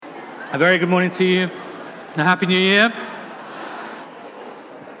A very good morning to you. A happy new year.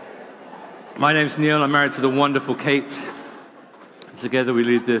 My name's Neil. I'm married to the wonderful Kate. Together we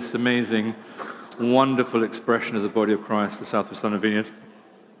lead this amazing, wonderful expression of the body of Christ, the Southwest London Vineyard.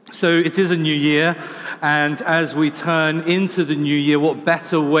 So it is a new year, and as we turn into the new year, what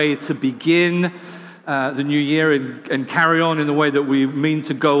better way to begin the new year and carry on in the way that we mean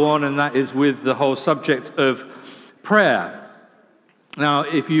to go on, and that is with the whole subject of prayer. Now,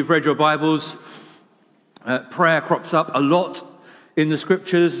 if you've read your Bibles, prayer crops up a lot in the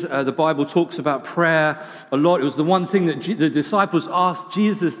Scriptures. The Bible talks about prayer a lot. It was the one thing that the disciples asked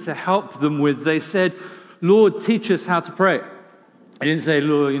Jesus to help them with. They said, "Lord, teach us how to pray." They didn't say,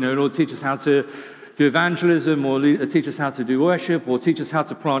 Lord, teach us how to do evangelism, or teach us how to do worship, or teach us how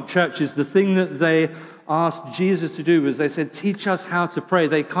to plant churches. The thing that they asked Jesus to do was they said, teach us how to pray.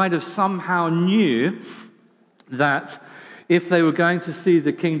 They kind of somehow knew that if they were going to see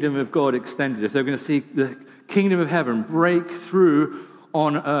the kingdom of God extended, if they were going to see the kingdom of heaven break through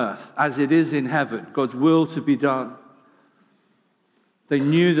on earth as it is in heaven, God's will to be done, they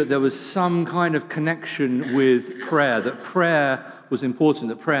knew that there was some kind of connection with prayer, that prayer was important,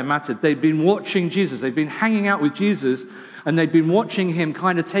 that prayer mattered. They'd been watching Jesus, they'd been hanging out with Jesus, and they'd been watching him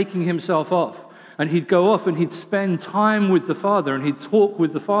kind of taking himself off. And he'd go off and he'd spend time with the Father, and he'd talk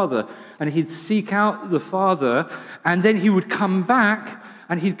with the Father, and he'd seek out the Father, and then he would come back,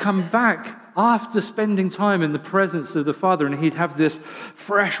 and he'd come back after spending time in the presence of the Father, and he'd have this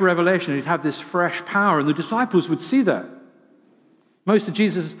fresh revelation, he'd have this fresh power, and the disciples would see that. Most of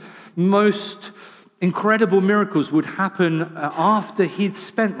Jesus' most incredible miracles would happen after he'd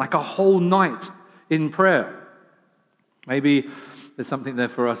spent like a whole night in prayer. Maybe there's something there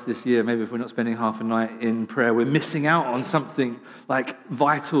for us this year. Maybe if we're not spending half a night in prayer, we're missing out on something like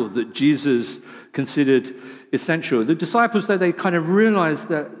vital that Jesus considered essential. The disciples, though, they kind of realized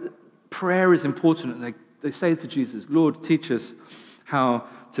that prayer is important, and they say to Jesus, Lord, teach us how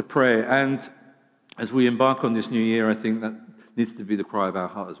to pray. And as we embark on this new year, I think that needs to be the cry of our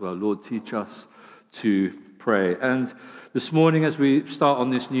heart as well. Lord, teach us to pray. And this morning, as we start on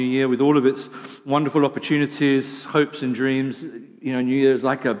this new year with all of its wonderful opportunities, hopes and dreams, New Year is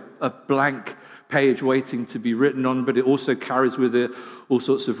like a blank page waiting to be written on, but it also carries with it all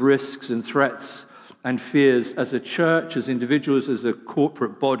sorts of risks and threats and fears. As a church, as individuals, as a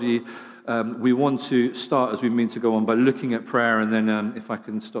corporate body, we want to start, as we mean to go on, by looking at prayer, and then if I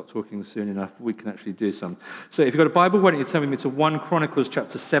can stop talking soon enough, we can actually do some. So if you've got a Bible, why don't you turn with me to 1 Chronicles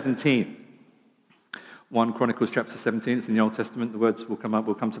chapter 17. 1 Chronicles chapter 17, it's in the Old Testament. The words will come up,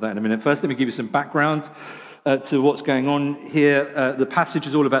 we'll come to that in a minute. First, let me give you some background to what's going on here. The passage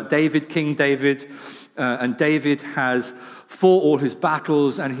is all about David, King David, and David has fought all his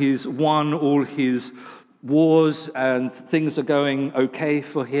battles, and he's won all his wars, and things are going okay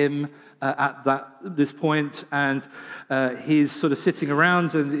for him at this point, and he's sort of sitting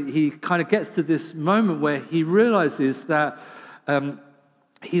around, and he kind of gets to this moment where he realizes that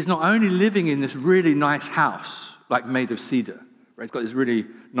he's not only living in this really nice house, like made of cedar, right? He's got this really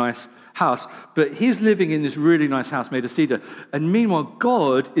nice house, but he's living in this really nice house made of cedar. And meanwhile,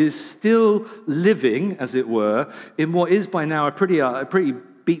 God is still living, as it were, in what is by now a pretty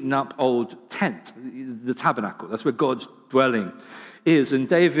beaten up old tent, the tabernacle. That's where God's dwelling is. And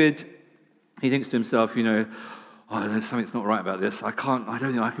David, he thinks to himself, there's something's not right about this. I don't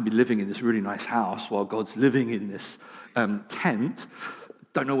think I can be living in this really nice house while God's living in this tent.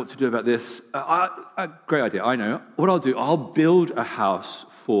 Don't know what to do about this. Great idea, I know. What I'll do, I'll build a house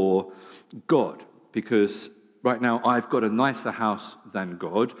for God, because right now I've got a nicer house than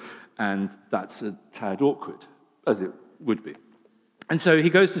God, and that's a tad awkward, as it would be. And so he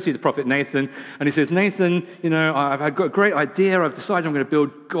goes to see the prophet Nathan, and he says, Nathan, I've got a great idea. I've decided I'm going to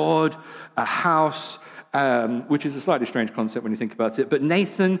build God a house, which is a slightly strange concept when you think about it. But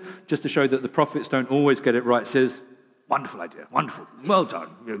Nathan, just to show that the prophets don't always get it right, says, wonderful idea, wonderful, well done,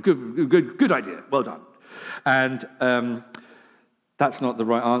 good idea, well done. And that's not the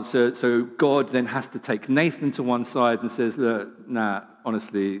right answer. So God then has to take Nathan to one side and says, nah,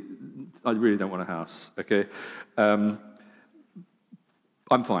 honestly, I really don't want a house, okay? I'm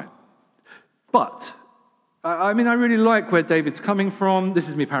fine. But, I really like where David's coming from. This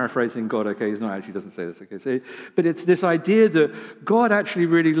is me paraphrasing God, okay? He's not actually doesn't say this, okay? But it's this idea that God actually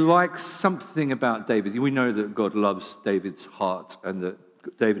really likes something about David. We know that God loves David's heart, and that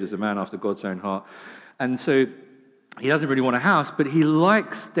David is a man after God's own heart. And so he doesn't really want a house, but he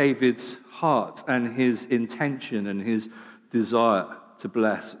likes David's heart and his intention and his desire to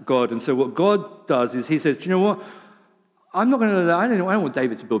bless God. And so what God does is he says, do you know what? I don't want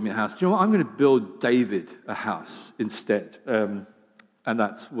David to build me a house. Do you know what? I'm going to build David a house instead. And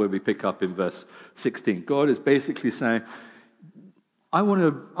that's where we pick up in verse 16. God is basically saying, I want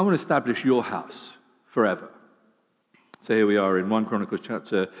to establish your house forever. So here we are in 1 Chronicles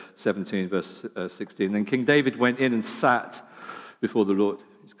chapter 17, verse 16. Then King David went in and sat before the Lord.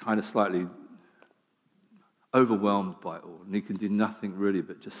 He's kind of slightly overwhelmed by it all, and he can do nothing really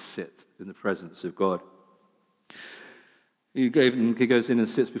but just sit in the presence of God. He goes in and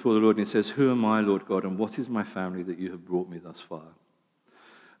sits before the Lord, and he says, "Who am I, Lord God, and what is my family that you have brought me thus far?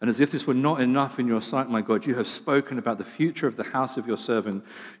 And as if this were not enough in your sight, my God, you have spoken about the future of the house of your servant.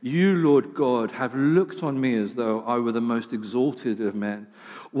 You, Lord God, have looked on me as though I were the most exalted of men.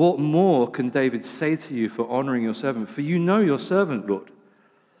 What more can David say to you for honoring your servant? For you know your servant, Lord.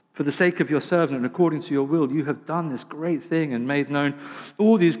 For the sake of your servant and according to your will, you have done this great thing and made known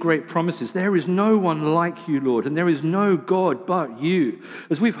all these great promises. There is no one like you, Lord, and there is no God but you,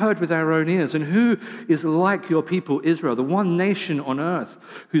 as we've heard with our own ears. And who is like your people Israel, the one nation on earth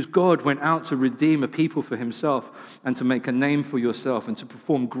whose God went out to redeem a people for himself and to make a name for yourself and to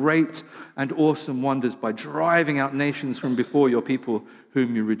perform great and awesome wonders by driving out nations from before your people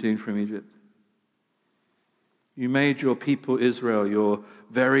whom you redeemed from Egypt? You made your people Israel your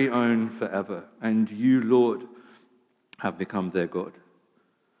very own forever, and you, Lord, have become their God.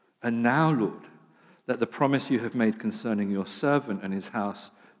 And now, Lord, let the promise you have made concerning your servant and his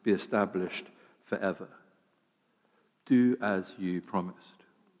house be established forever. Do as you promised.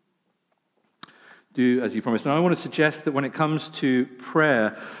 Do as you promised. Now, I want to suggest that when it comes to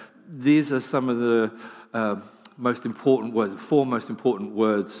prayer, these are some of the most important words, four most important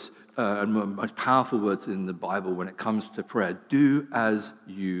words and most powerful words in the Bible when it comes to prayer. Do as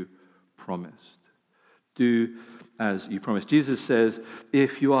you promised. Do as you promised. Jesus says,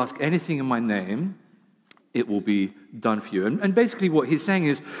 if you ask anything in my name, it will be done for you. And basically what he's saying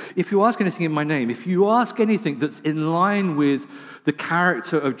is, if you ask anything in my name, if you ask anything that's in line with the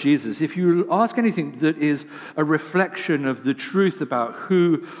character of Jesus, if you ask anything that is a reflection of the truth about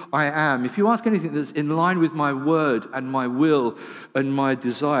who I am, if you ask anything that's in line with my word and my will and my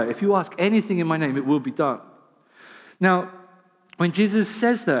desire, if you ask anything in my name, it will be done. Now, when Jesus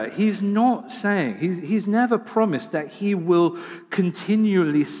says that, he's not saying, he's never promised that he will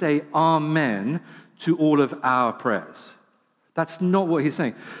continually say amen to all of our prayers. That's not what he's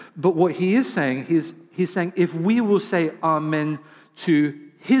saying. But what he is saying, he's saying if we will say amen to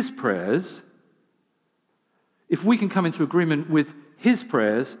his prayers, if we can come into agreement with his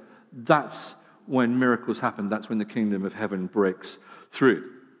prayers, that's when miracles happen. That's when the kingdom of heaven breaks through.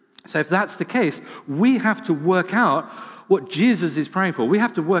 So if that's the case, we have to work out what Jesus is praying for. We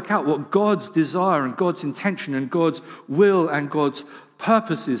have to work out what God's desire and God's intention and God's will and God's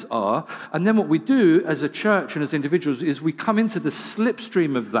purposes are. And then what we do as a church and as individuals is we come into the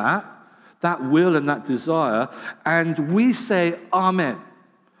slipstream of that will and that desire, and we say amen.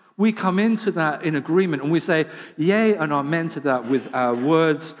 We come into that in agreement, and we say yea and amen to that with our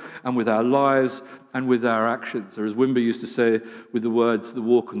words and with our lives and with our actions. Or as Wimber used to say, with the words, the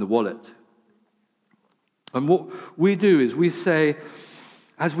walk and the wallet. And what we do is we say,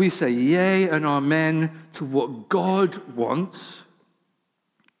 as we say yea and amen to what God wants,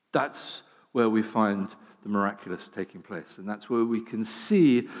 that's where we find the miraculous taking place. And that's where we can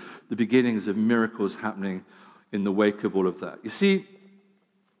see the beginnings of miracles happening in the wake of all of that. You see,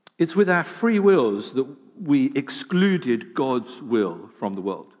 it's with our free wills that we excluded God's will from the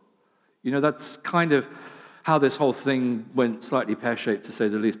world. You know, that's kind of how this whole thing went slightly pear-shaped, to say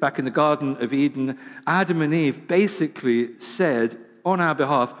the least. Back in the Garden of Eden, Adam and Eve basically said, on our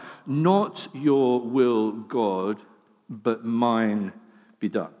behalf, not your will, God, but mine be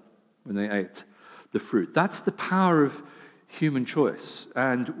done, when they ate the fruit. That's the power of human choice,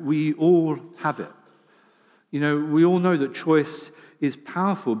 and we all have it. You know, we all know that choice is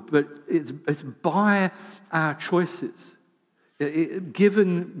powerful, but it's by our choices,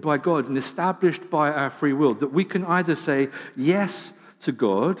 given by God and established by our free will, that we can either say yes to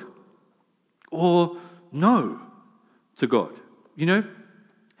God or no to God. You know,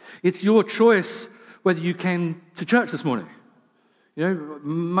 it's your choice whether you came to church this morning. You know,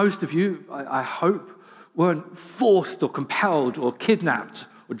 most of you, I hope, weren't forced or compelled or kidnapped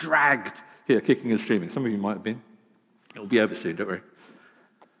or dragged here, kicking and screaming. Some of you might have been. It'll be over soon, don't worry.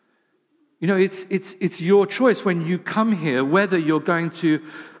 You know, it's your choice when you come here whether you're going to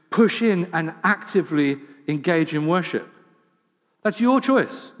push in and actively engage in worship. That's your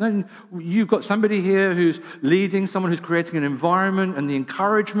choice. Then you've got somebody here who's leading, someone who's creating an environment and the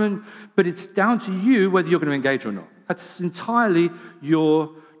encouragement, but it's down to you whether you're going to engage or not. That's entirely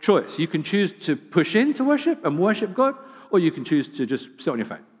your choice. You can choose to push in to worship and worship God, or you can choose to just sit on your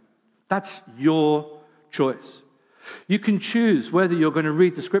phone. That's your choice. You can choose whether you're going to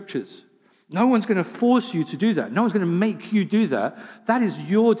read the scriptures. No one's going to force you to do that. No one's going to make you do that. That is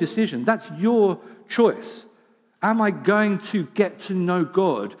your decision. That's your choice. Am I going to get to know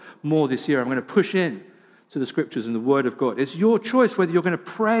God more this year? I'm going to push in to the scriptures and the word of God. It's your choice whether you're going to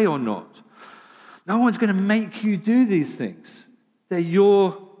pray or not. No one's going to make you do these things. They're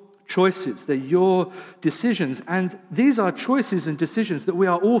your choices. They're your decisions. And these are choices and decisions that we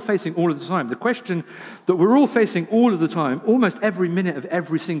are all facing all of the time. The question that we're all facing all of the time, almost every minute of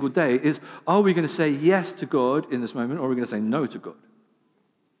every single day, is, are we going to say yes to God in this moment, or are we going to say no to God?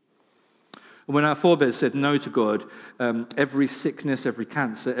 When our forebears said no to God, every sickness, every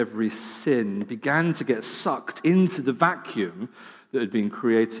cancer, every sin began to get sucked into the vacuum that had been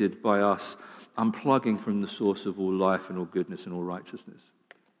created by us unplugging from the source of all life and all goodness and all righteousness.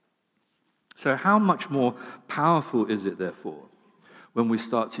 So how much more powerful is it, therefore, when we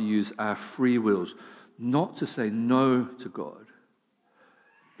start to use our free wills, not to say no to God,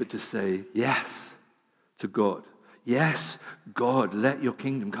 but to say yes to God? Yes, God, let your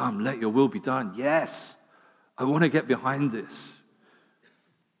kingdom come, let your will be done. Yes, I want to get behind this.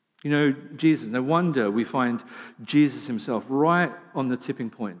 You know, Jesus, no wonder we find Jesus himself right on the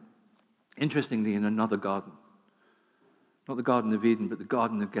tipping point, interestingly, in another garden. Not the Garden of Eden, but the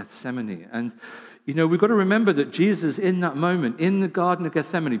Garden of Gethsemane. And, you know, we've got to remember that Jesus, in that moment, in the Garden of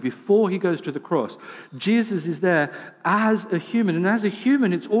Gethsemane, before he goes to the cross, Jesus is there as a human. And as a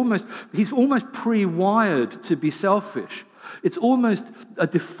human, he's almost pre-wired to be selfish. It's almost a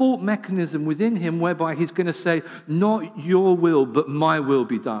default mechanism within him whereby he's going to say, not your will, but my will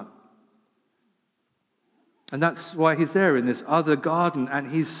be done. And that's why he's there in this other garden,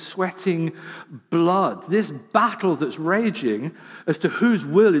 and he's sweating blood. This battle that's raging as to whose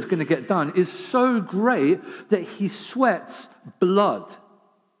will is going to get done is so great that he sweats blood.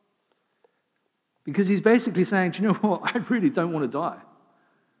 Because he's basically saying, do you know what? I really don't want to die.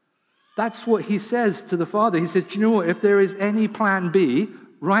 That's what he says to the Father. He says, do you know what? If there is any plan B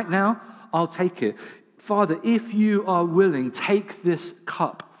right now, I'll take it. Father, if you are willing, take this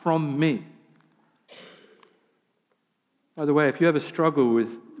cup from me. By the way, if you ever struggle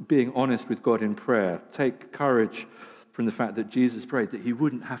with being honest with God in prayer, take courage from the fact that Jesus prayed that he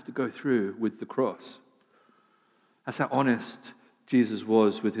wouldn't have to go through with the cross. That's how honest Jesus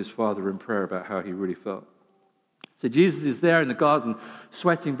was with his Father in prayer about how he really felt. So Jesus is there in the garden,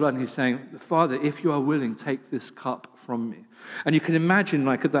 sweating blood, and he's saying, Father, if you are willing, take this cup from me. And you can imagine,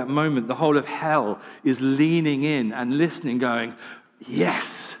 like at that moment, the whole of hell is leaning in and listening, going,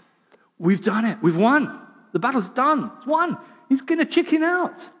 yes, we've done it, we've won. The battle's done. It's won. He's going to chicken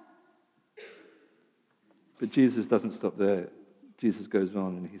out. But Jesus doesn't stop there. Jesus goes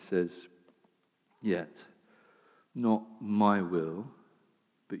on and he says, yet, not my will,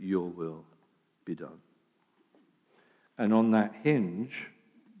 but your will be done. And on that hinge,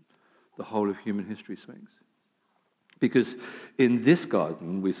 the whole of human history swings. Because in this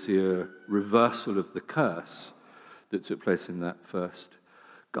garden, we see a reversal of the curse that took place in that first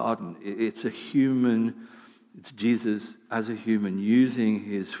garden. It's Jesus as a human using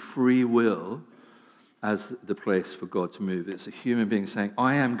his free will as the place for God to move. It's a human being saying,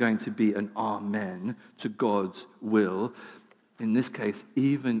 I am going to be an amen to God's will, in this case,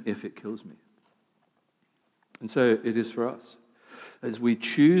 even if it kills me. And so it is for us. As we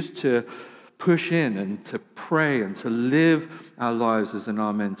choose to push in and to pray and to live our lives as an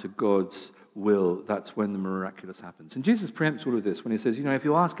amen to God's will, that's when the miraculous happens. And Jesus preempts all of this when he says, if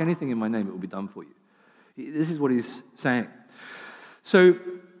you ask anything in my name, it will be done for you. This is what he's saying. So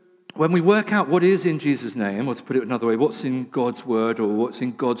when we work out what is in Jesus' name, or to put it another way, what's in God's word, or what's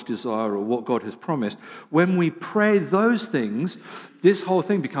in God's desire, or what God has promised, when we pray those things, this whole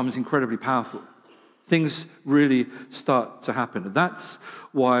thing becomes incredibly powerful. Things really start to happen. That's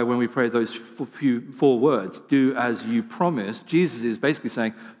why when we pray those four words, do as you promised, Jesus is basically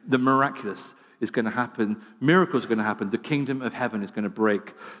saying the miraculous is going to happen, miracles are going to happen, the kingdom of heaven is going to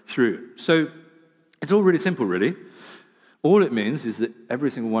break through. So it's all really simple, really. All it means is that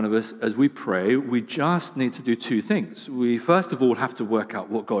every single one of us, as we pray, we just need to do two things. We, first of all, have to work out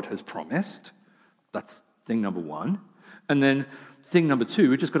what God has promised. That's thing number one. And then thing number two,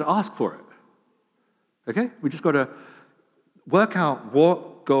 we just got to ask for it. Okay? We just got to work out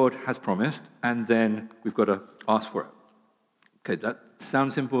what God has promised, and then we've got to ask for it. Okay, that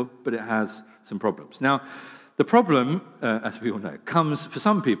sounds simple, but it has some problems. Now, the problem, as we all know, comes for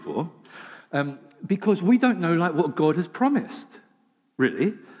some people because we don't know what God has promised,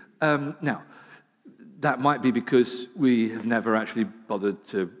 really. Now, that might be because we have never actually bothered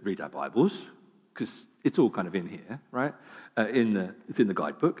to read our Bibles, because it's all kind of in here, right? It's in the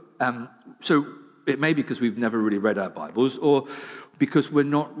guidebook. So It may be because we've never really read our Bibles, or because we're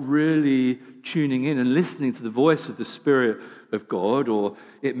not really tuning in and listening to the voice of the Spirit of God, or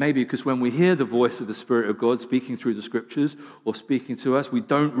it may be because when we hear the voice of the Spirit of God speaking through the Scriptures or speaking to us, we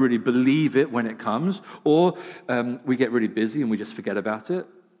don't really believe it when it comes, or we get really busy and we just forget about it.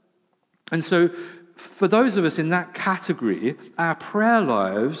 And so for those of us in that category, our prayer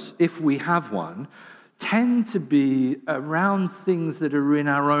lives, if we have one, tend to be around things that are in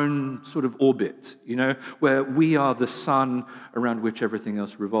our own sort of orbit, where we are the sun around which everything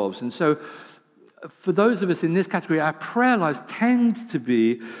else revolves. And so for those of us in this category, our prayer lives tend to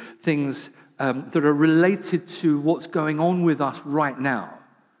be things that are related to what's going on with us right now.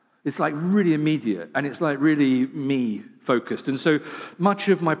 It's like really immediate, and it's like really me-focused. And so much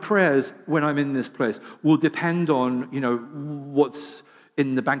of my prayers when I'm in this place will depend on, what's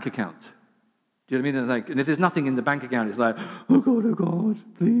in the bank account. Do you know what I mean? And if there's nothing in the bank account, it's like, oh God,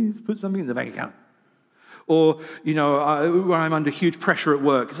 please put something in the bank account. Or, when I'm under huge pressure at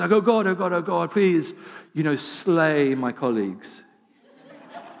work, it's like, oh God, please, slay my colleagues.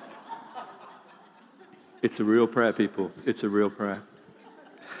 It's a real prayer, people. It's a real prayer.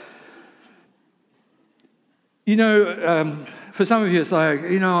 For some of you, it's like,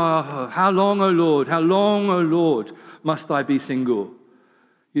 how long, O Lord, must I be single?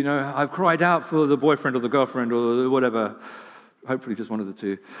 I've cried out for the boyfriend or the girlfriend or whatever. Hopefully just one of the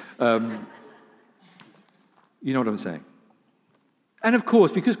two. You know what I'm saying? And of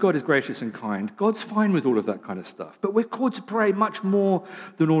course, because God is gracious and kind, God's fine with all of that kind of stuff. But we're called to pray much more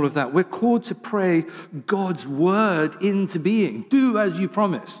than all of that. We're called to pray God's word into being. Do as you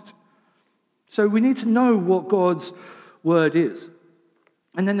promised. So we need to know what God's word is.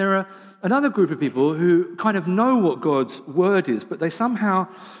 And then there are another group of people who kind of know what God's word is, but they somehow,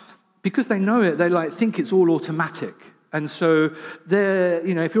 because they know it, they think it's all automatic. And so they're,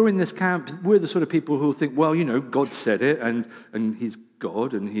 if you're in this camp, we're the sort of people who think, well, God said it, and he's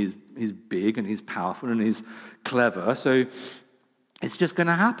God, and he's big, and he's powerful, and he's clever, so it's just going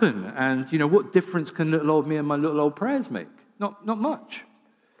to happen. And, what difference can little old me and my little old prayers make? Not much.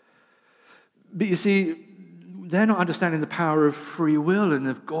 But you see, they're not understanding the power of free will and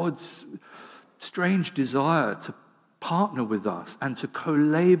of God's strange desire to partner with us and to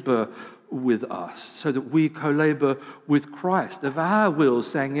co-labor with us so that we co-labor with Christ, of our wills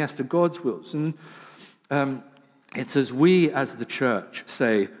saying yes to God's wills. And it's as we as the church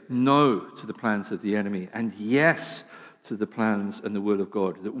say no to the plans of the enemy and yes to the plans and the will of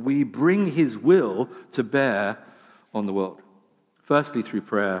God, that we bring his will to bear on the world. Firstly, through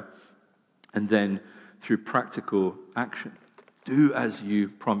prayer, and then through practical action. Do as you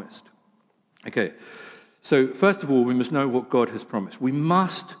promised. Okay, so first of all, we must know what God has promised. We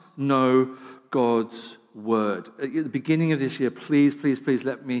must know God's word. At the beginning of this year, please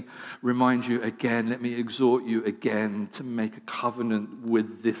let me remind you again, let me exhort you again to make a covenant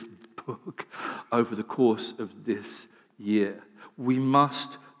with this book over the course of this year. We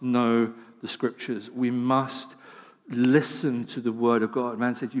must know the scriptures. We must listen to the word of God.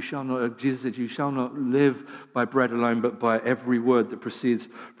 Jesus said, you shall not live by bread alone, but by every word that proceeds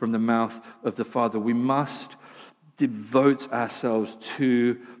from the mouth of the Father. We must devote ourselves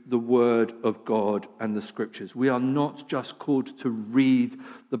to the word of God and the scriptures. We are not just called to read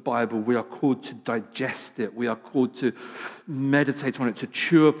the Bible. We are called to digest it. We are called to meditate on it, to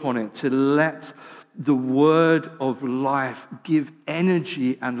chew upon it, to let the word of life give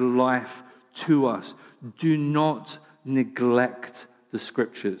energy and life to us. Do not neglect the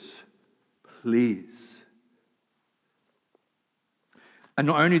scriptures, please. And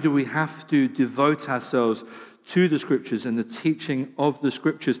not only do we have to devote ourselves to the scriptures and the teaching of the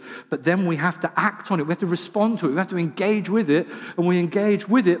scriptures, but then we have to act on it. We have to respond to it. We have to engage with it. And we engage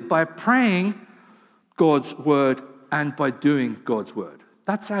with it by praying God's word and by doing God's word.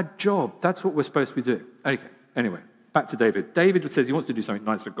 That's our job. That's what we're supposed to be doing. Okay, anyway. Back to David. David says he wants to do something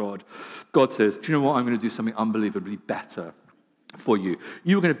nice for God. God says, do you know what? I'm going to do something unbelievably better for you.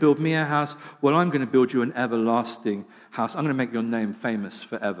 You were going to build me a house. Well, I'm going to build you an everlasting house. I'm going to make your name famous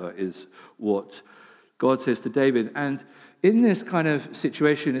forever, is what God says to David. And in this kind of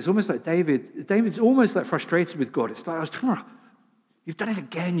situation, it's almost like David's almost like frustrated with God. It's like, you've done it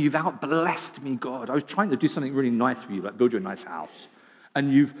again. You've outblessed me, God. I was trying to do something really nice for you, like build you a nice house.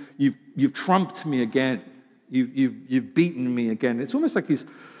 And you've trumped me again. You've beaten me again. It's almost like he's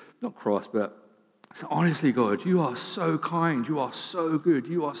not cross, but so honestly, God, you are so kind. You are so good.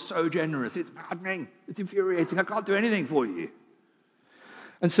 You are so generous. It's maddening. It's infuriating. I can't do anything for you.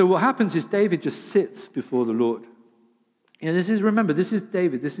 And so what happens is David just sits before the Lord. Remember, this is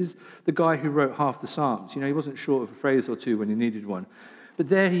David. This is the guy who wrote half the Psalms. He wasn't short of a phrase or two when he needed one. But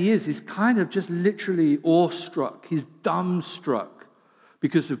there he is. He's kind of just literally awestruck. He's dumbstruck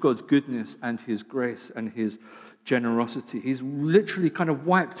because of God's goodness and his grace and his generosity. He's literally kind of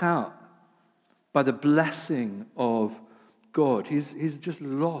wiped out by the blessing of God. He's just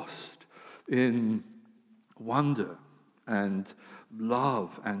lost in wonder and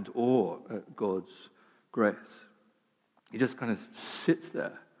love and awe at God's grace. He just kind of sits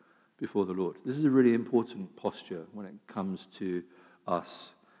there before the Lord. This is a really important posture when it comes to us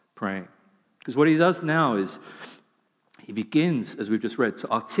praying. Because what he does now is he begins, as we've just read,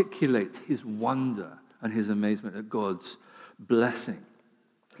 to articulate his wonder and his amazement at God's blessing.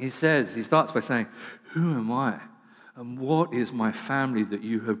 He starts by saying, "Who am I? And what is my family that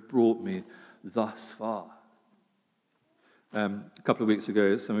you have brought me thus far?" A couple of weeks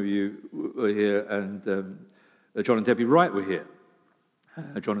ago, some of you were here, and John and Debbie Wright were here.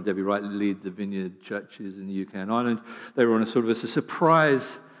 John and Debbie Wright lead the Vineyard churches in the UK and Ireland. They were on a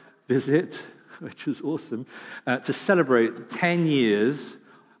surprise visit, which was awesome, to celebrate 10 years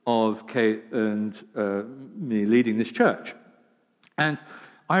of Kate and me leading this church. And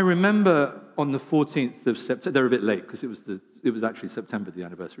I remember on the 14th of September, they're a bit late because it was actually September, the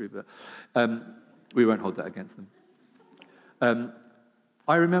anniversary, but we won't hold that against them.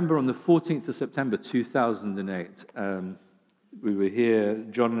 I remember on the 14th of September 2008, we were here,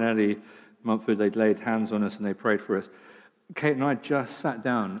 John and Ellie Mumford, they'd laid hands on us and they prayed for us. Kate and I just sat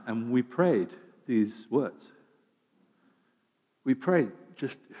down and we prayed these words. We prayed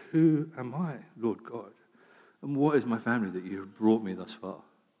just, "Who am I, Lord God? And what is my family that you have brought me thus far?"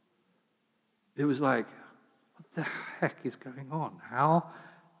 It was like, what the heck is going on?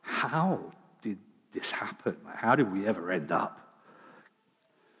 How did this happen? How did we ever end up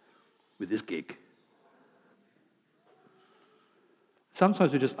with this gig?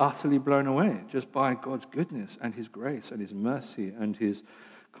 Sometimes we're just utterly blown away just by God's goodness and his grace and his mercy and his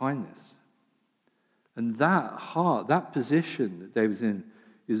kindness. And that heart, that position that David's in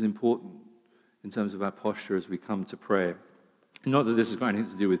is important in terms of our posture as we come to pray. Not that this has got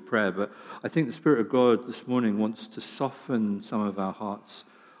anything to do with prayer, but I think the Spirit of God this morning wants to soften some of our hearts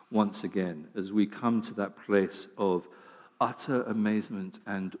once again as we come to that place of utter amazement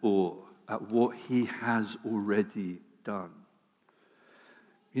and awe at what he has already done.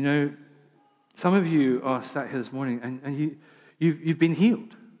 You know, some of you are sat here this morning and you've been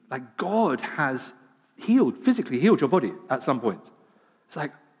healed. Like God has physically healed your body at some point. It's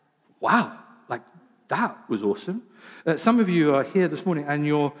like, wow, like that was awesome. Some of you are here this morning and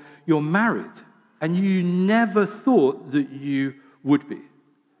you're married and you never thought that you would be.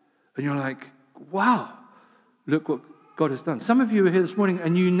 And you're like, wow, look what God has done. Some of you are here this morning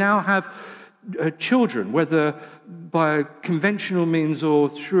and you now have children, whether by conventional means or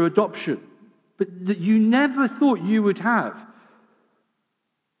through adoption, but that you never thought you would have,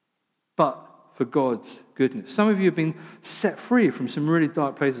 but for God's goodness. Some of you have been set free from some really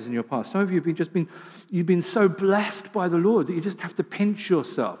dark places in your past. Some of you have you've been so blessed by the Lord that you just have to pinch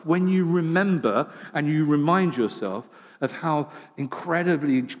yourself when you remember and you remind yourself of how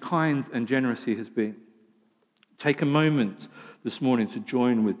incredibly kind and generous he has been. Take a moment this morning to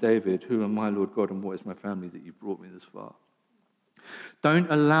join with David, "Who am I, Lord God, and what is my family that you brought me this far?"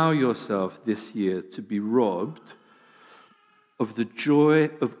 Don't allow yourself this year to be robbed of the joy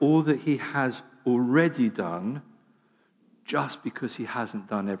of all that he has already done just because he hasn't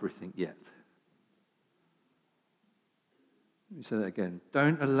done everything yet. Let me say that again.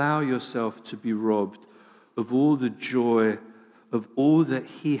 Don't allow yourself to be robbed of all the joy of all that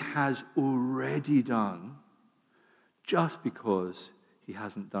he has already done just because he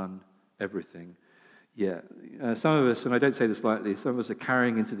hasn't done everything yet. Some of us, and I don't say this lightly, some of us are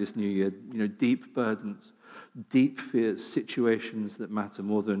carrying into this new year, deep burdens, deep fears, situations that matter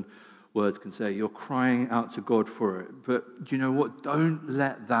more than words can say. You're crying out to God for it. But do you know what? Don't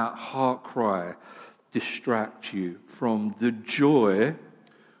let that heart cry distract you from the joy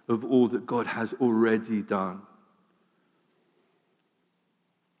of all that God has already done.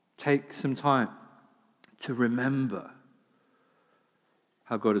 Take some time to remember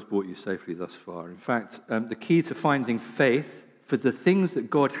how God has brought you safely thus far. In fact, the key to finding faith for the things that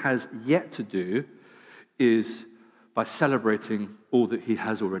God has yet to do is by celebrating all that he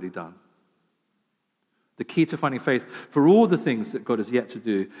has already done. The key to finding faith for all the things that God has yet to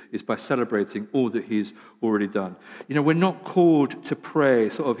do is by celebrating all that he's already done. We're not called to pray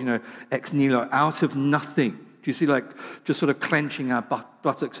ex nihilo, out of nothing. Do you see, just sort of clenching our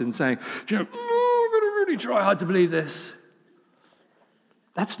buttocks and saying, I'm going to really try hard to believe this.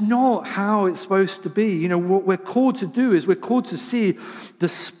 That's not how it's supposed to be. What we're called to do is we're called to see the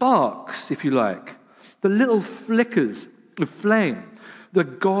sparks, if you like, the little flickers of flame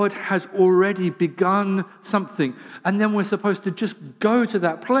that God has already begun something, and then we're supposed to just go to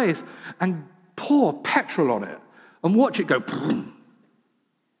that place and pour petrol on it and watch it go.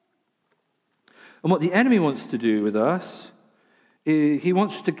 And what the enemy wants to do with us, he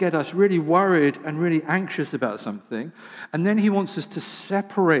wants to get us really worried and really anxious about something, and then he wants us to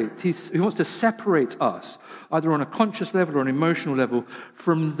separate. He wants to separate us, either on a conscious level or an emotional level,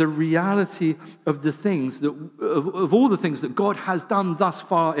 from the reality of the things that of all the things that God has done thus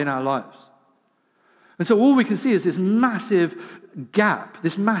far in our lives. And so all we can see is this massive gap,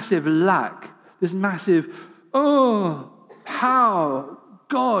 this massive lack, this massive, how,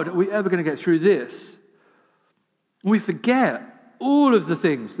 God, are we ever going to get through this? And we forget all of the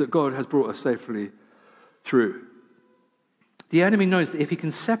things that God has brought us safely through. The enemy knows that if he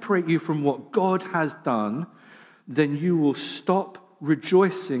can separate you from what God has done, then you will stop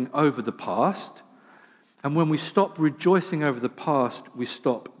rejoicing over the past. And when we stop rejoicing over the past, we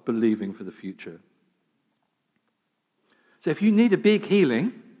stop believing for the future. So if you need a big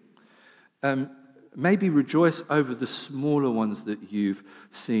healing, maybe rejoice over the smaller ones that you've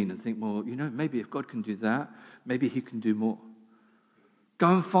seen and think, well, maybe if God can do that, maybe he can do more.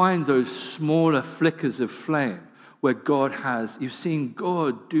 Go and find those smaller flickers of flame where you've seen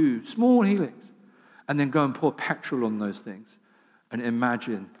God do small healings, and then go and pour petrol on those things and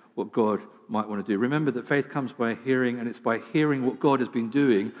imagine what God might want to do. Remember that faith comes by hearing, and it's by hearing what God has been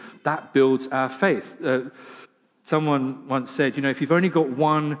doing that builds our faith. Someone once said, if you've only got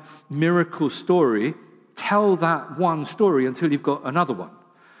one miracle story, tell that one story until you've got another one.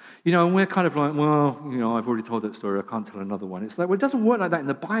 And we're kind of like, well, I've already told that story, I can't tell another one. It's like, well, it doesn't work like that in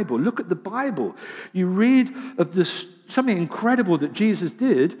the Bible. Look at the Bible. You read of something incredible that Jesus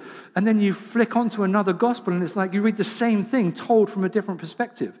did, and then you flick onto another gospel, and it's like you read the same thing told from a different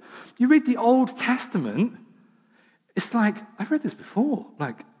perspective. You read the Old Testament, it's like, I've read this before,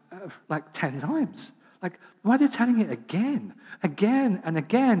 like 10 times. Like, why are they telling it again and again and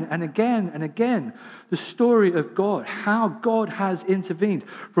again and again? The story of God, how God has intervened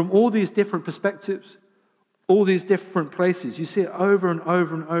from all these different perspectives, all these different places. You see it over and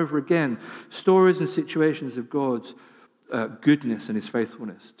over and over again. Stories and situations of God's goodness and his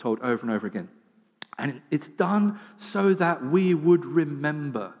faithfulness told over and over again. And it's done so that we would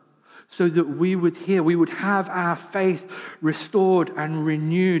remember, so that we would hear, we would have our faith restored and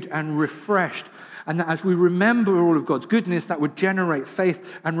renewed and refreshed. And that as we remember all of God's goodness, that would generate faith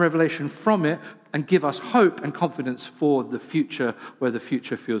and revelation from it and give us hope and confidence for the future, where the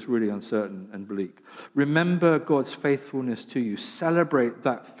future feels really uncertain and bleak. Remember God's faithfulness to you. Celebrate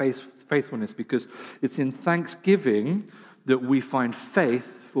that faithfulness, because it's in thanksgiving that we find faith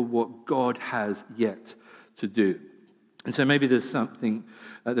for what God has yet to do. And so maybe there's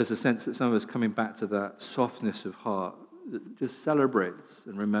a sense that some of us coming back to that softness of heart that just celebrates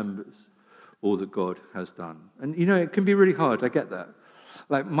and remembers all that God has done. And it can be really hard, I get that.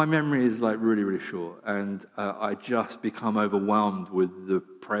 Like, my memory is really, really short, and I just become overwhelmed with the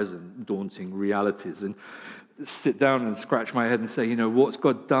present daunting realities and sit down and scratch my head and say, what's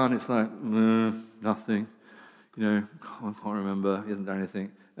God done? It's like, nothing. I can't remember, he hasn't done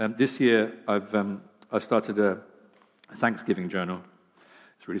anything. This year, I've started a Thanksgiving journal.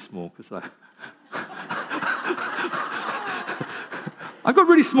 It's really small, because I've got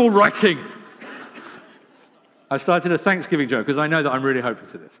really small writing. I started a Thanksgiving journal because I know that I'm really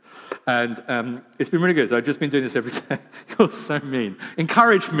hopeless at this. And it's been really good. So I've just been doing this every day. You're so mean.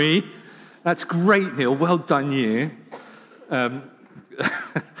 Encourage me. That's great, Neil. Well done, you.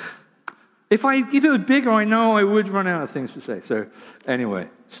 If it was bigger, I know I would run out of things to say. So anyway,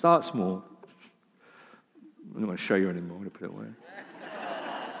 start small. I don't want to show you anymore. I'm going to put it away.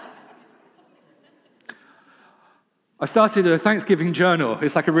 I started a Thanksgiving journal.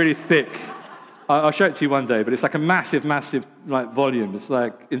 It's like a really thick... I'll show it to you one day, but it's like a massive, massive volume. It's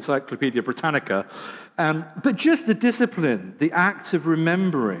like Encyclopedia Britannica. But just the discipline, the act of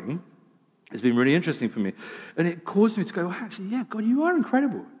remembering, has been really interesting for me. And it caused me to go, actually, yeah, God, you are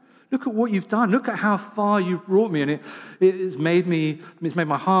incredible. Look at what you've done. Look at how far you've brought me. And it's made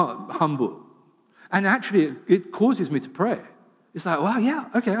my heart humble. And actually, it causes me to pray. It's like, wow, yeah,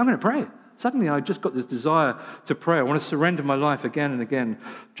 okay, I'm going to pray. Suddenly, I just got this desire to pray. I want to surrender my life again and again,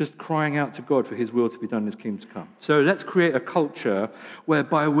 just crying out to God for his will to be done in his kingdom to come. So let's create a culture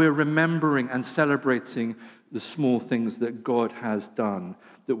whereby we're remembering and celebrating the small things that God has done,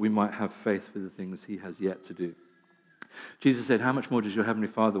 that we might have faith for the things he has yet to do. Jesus said, how much more does your Heavenly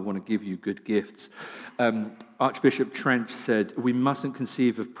Father want to give you good gifts? Archbishop Trench said, we mustn't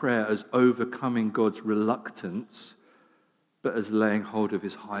conceive of prayer as overcoming God's reluctance, but as laying hold of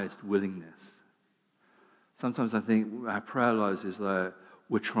his highest willingness. Sometimes I think our prayer lives is like,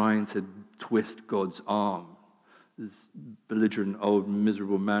 we're trying to twist God's arm. This belligerent, old,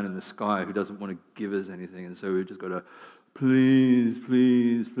 miserable man in the sky who doesn't want to give us anything, and so we've just got to, please,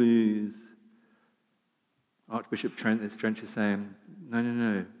 please, please. Archbishop Trench is saying,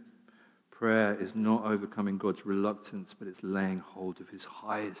 no. Prayer is not overcoming God's reluctance, but it's laying hold of his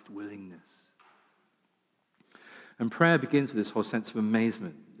highest willingness. And prayer begins with this whole sense of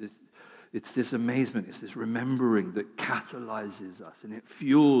amazement. It's this amazement, it's this remembering that catalyzes us, and it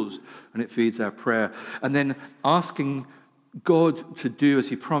fuels and it feeds our prayer. And then asking God to do as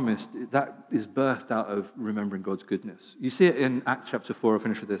he promised, that is birthed out of remembering God's goodness. You see it in Acts chapter 4, I'll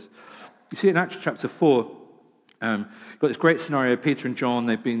finish with this. You see it in Acts chapter 4, got this great scenario. Peter and John,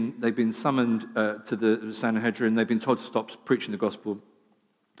 they've been summoned to the Sanhedrin. They've been told to stop preaching the gospel.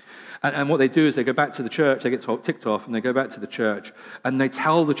 And what they do is they go back to the church. They get ticked off, and they go back to the church, and they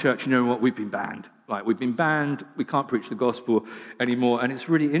tell the church, you know what, we've been banned. Like, we've been banned. We can't preach the gospel anymore. And it's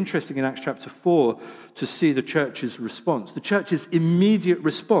really interesting in Acts chapter 4 to see the church's response. The church's immediate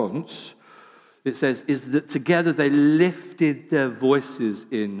response, it says, is that together they lifted their voices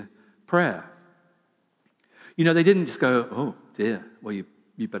in prayer. You know, they didn't just go, oh, dear, well,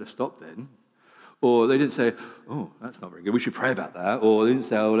 you better stop then. Or they didn't say, oh, that's not very good, we should pray about that. Or they didn't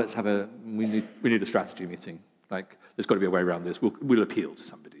say, oh, we need a strategy meeting. Like, there's got to be a way around this. We'll appeal to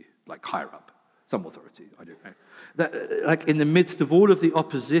somebody, like higher up, some authority, I don't know. That, like, in the midst of all of the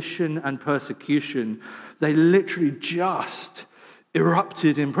opposition and persecution, they literally just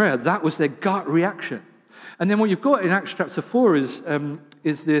erupted in prayer. That was their gut reaction. And then what you've got in Acts chapter 4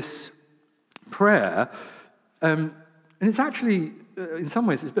 is this prayer. And it's actually, in some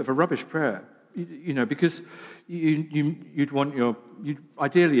ways, it's a bit of a rubbish prayer, because you'd want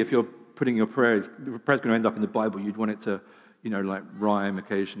ideally, if you're putting your prayer's going to end up in the Bible, you'd want it to, like rhyme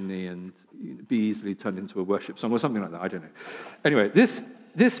occasionally and be easily turned into a worship song or something like that. I don't know. Anyway,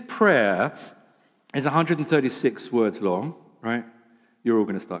 this prayer is 136 words long, right? You're all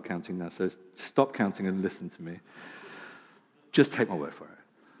going to start counting now, so stop counting and listen to me. Just take my word for it.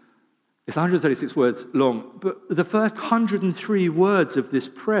 It's 136 words long, but the first 103 words of this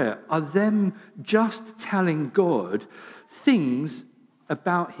prayer are them just telling God things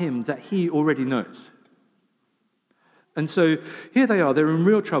about him that he already knows. And so here they are, they're in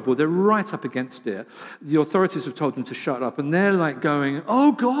real trouble, they're right up against it. The authorities have told them to shut up, and they're like going,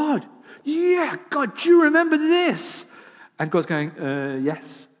 oh God, yeah, God, do you remember this? And God's going,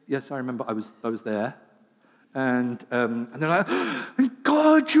 yes, I remember, I was there. And they're like,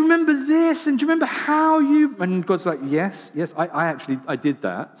 God, do you remember this? And do you remember how you... And God's like, yes, I did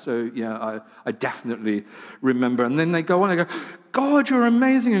that. So, yeah, I definitely remember. And then they go on, they go, God, you're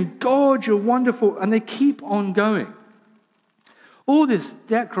amazing, and God, you're wonderful. And they keep on going. All this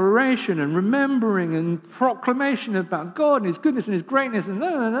declaration and remembering and proclamation about God and his goodness and his greatness and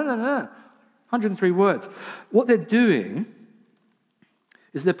 103 words. What they're doing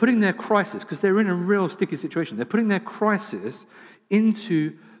is they're putting their crisis, because they're in a real sticky situation, they're putting their crisis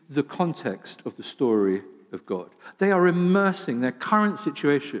into the context of the story of God. They are immersing their current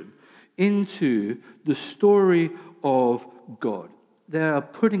situation into the story of God. They are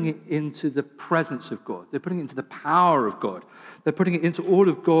putting it into the presence of God. They're putting it into the power of God. They're putting it into all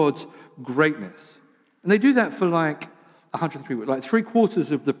of God's greatness. And they do that for like 103 words. Like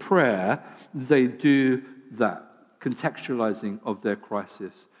 3/4 of the prayer, they do that. Contextualizing of their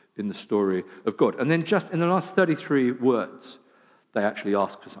crisis in the story of God. And then just in the last 33 words, they actually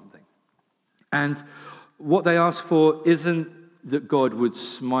ask for something. And what they ask for isn't that God would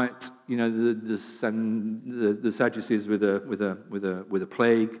smite, the Sadducees with a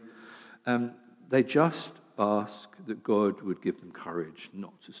plague. They just ask that God would give them courage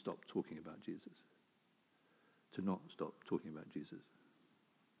not to stop talking about Jesus. To not stop talking about Jesus.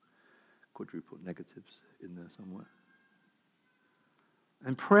 Quadruple negatives in there somewhere.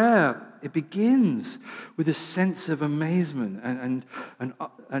 And prayer, it begins with a sense of amazement and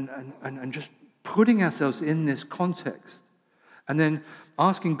just putting ourselves in this context. And then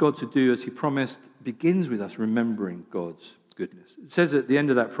asking God to do as he promised begins with us remembering God's goodness. It says at the end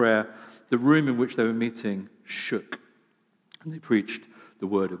of that prayer, the room in which they were meeting shook. And they preached the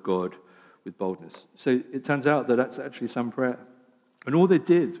word of God with boldness. So it turns out that that's actually some prayer. And all they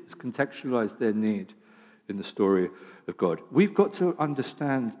did was contextualize their need in the story of God. We've got to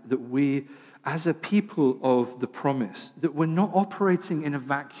understand that we, as a people of the promise, that we're not operating in a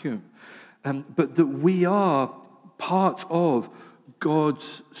vacuum, but that we are part of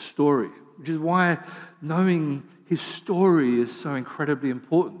God's story, which is why knowing his story is so incredibly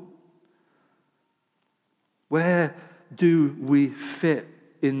important. Where do we fit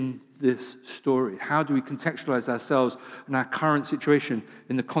in this story? How do we contextualize ourselves and our current situation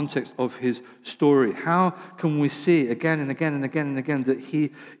in the context of his story? How can we see again and again and again and again that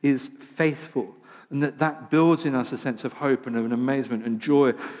he is faithful, and that builds in us a sense of hope and of an amazement and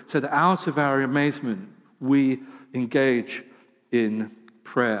joy, so that out of our amazement we engage in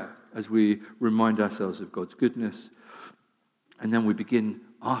prayer as we remind ourselves of God's goodness, and then we begin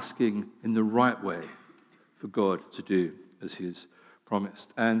asking in the right way for God to do as he's promised.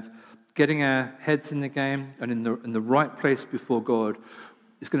 And getting our heads in the game and in the right place before God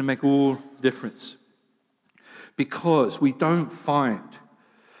is going to make all the difference. Because we don't find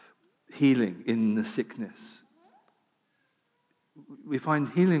healing in the sickness. We find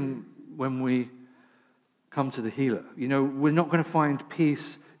healing when we come to the healer. We're not going to find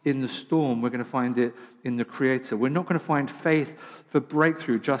peace in the storm. We're going to find it in the Creator. We're not going to find faith for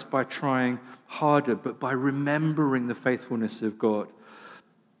breakthrough just by trying harder, but by remembering the faithfulness of God.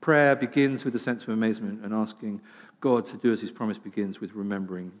 Prayer begins with a sense of amazement, and asking God to do as he's promised begins with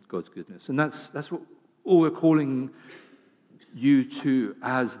remembering God's goodness. And that's what all we're calling you to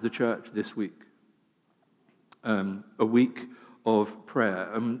as the church this week. A week of prayer.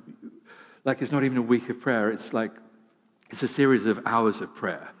 It's not even a week of prayer. It's a series of hours of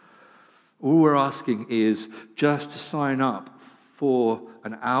prayer. All we're asking is just to sign up for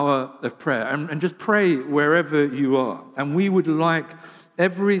an hour of prayer and just pray wherever you are. And we would like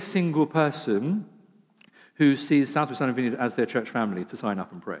every single person who sees Southwest London Vineyard as their church family to sign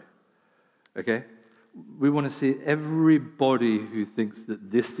up and pray. Okay? We want to see everybody who thinks that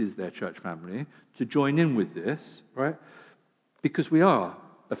this is their church family to join in with this, right? Because we are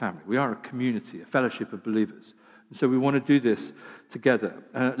a family. We are a community, a fellowship of believers. And so we want to do this together.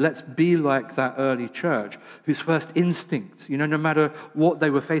 Let's be like that early church whose first instinct, no matter what they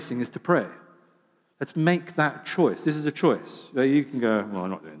were facing, is to pray. Let's make that choice. This is a choice. You can go, well, I'm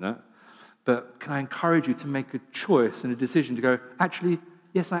not doing that. But can I encourage you to make a choice and a decision to go, actually,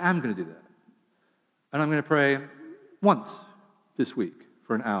 yes, I am going to do that. And I'm going to pray once this week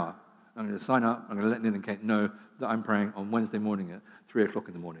for an hour. I'm going to sign up. I'm going to let Neil and Kate know that I'm praying on Wednesday morning at 3 o'clock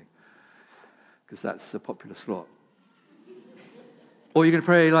in the morning, because that's a popular slot. Or you're going to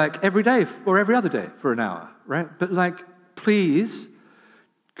pray every day or every other day for an hour, right? But please,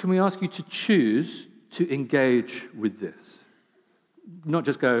 can we ask you to choose to engage with this? Not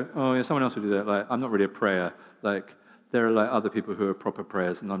just go, oh, yeah, someone else will do that. I'm not really a prayer. There are other people who are proper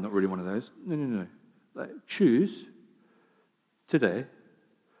prayers, and I'm not really one of those. No. Choose today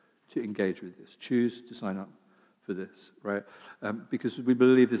to engage with this. Choose to sign up for this, right? Because we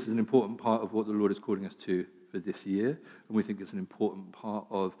believe this is an important part of what the Lord is calling us to for this year, and we think it's an important part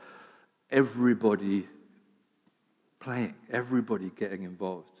of everybody playing, everybody getting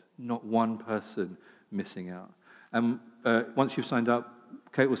involved, not one person missing out. And once you've signed up,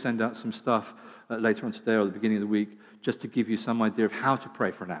 Kate will send out some stuff later on today or the beginning of the week, just to give you some idea of how to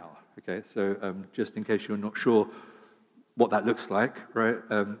pray for an hour. Okay, so just in case you're not sure what that looks like, right?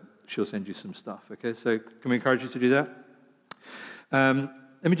 She'll send you some stuff. Okay, so can we encourage you to do that?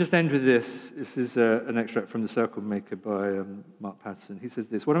 Let me just end with this. This is an extract from The Circle Maker by Mark Patterson. He says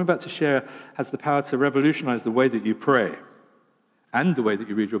this: what I'm about to share has the power to revolutionize the way that you pray and the way that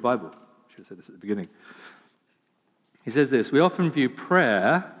you read your Bible. I should have said this at the beginning. He says this: we often view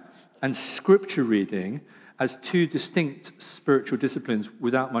prayer and scripture reading as two distinct spiritual disciplines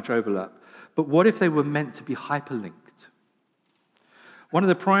without much overlap. But what if they were meant to be hyperlinked? One of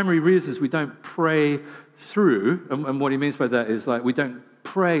the primary reasons we don't pray through, and what he means by that is we don't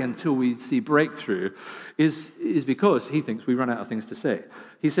pray until we see breakthrough, is because he thinks we run out of things to say.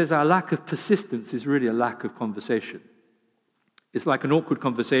 He says our lack of persistence is really a lack of conversation. It's like an awkward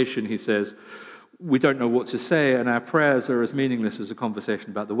conversation, he says. We don't know what to say, and our prayers are as meaningless as a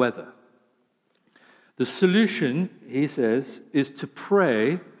conversation about the weather. The solution, he says, is to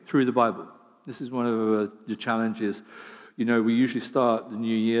pray through the Bible. This is one of the challenges. We usually start the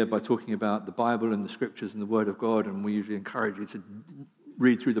new year by talking about the Bible and the Scriptures and the Word of God, and we usually encourage you to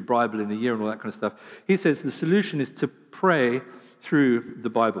read through the Bible in a year and all that kind of stuff. He says the solution is to pray through the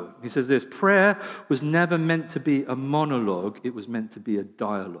Bible. He says this: prayer was never meant to be a monologue, it was meant to be a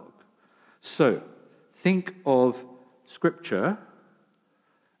dialogue. So, think of Scripture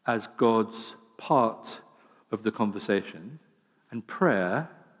as God's part of the conversation, and prayer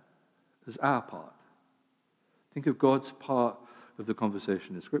as our part. Think of God's part of the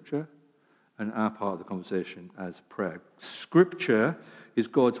conversation as Scripture, and our part of the conversation as prayer. Scripture is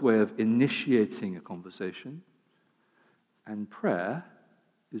God's way of initiating a conversation, and prayer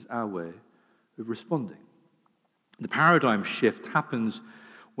is our way of responding. The paradigm shift happens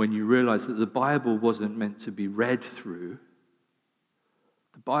when you realize that the Bible wasn't meant to be read through.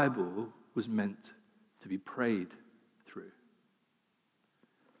 The The Bible was meant to be prayed through.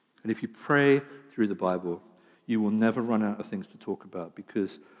 And if you pray through the Bible, you will never run out of things to talk about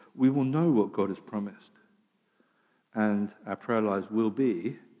because we will know what God has promised. And our prayer lives will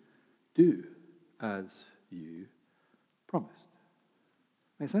be, do as you promised.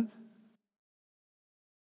 Make sense?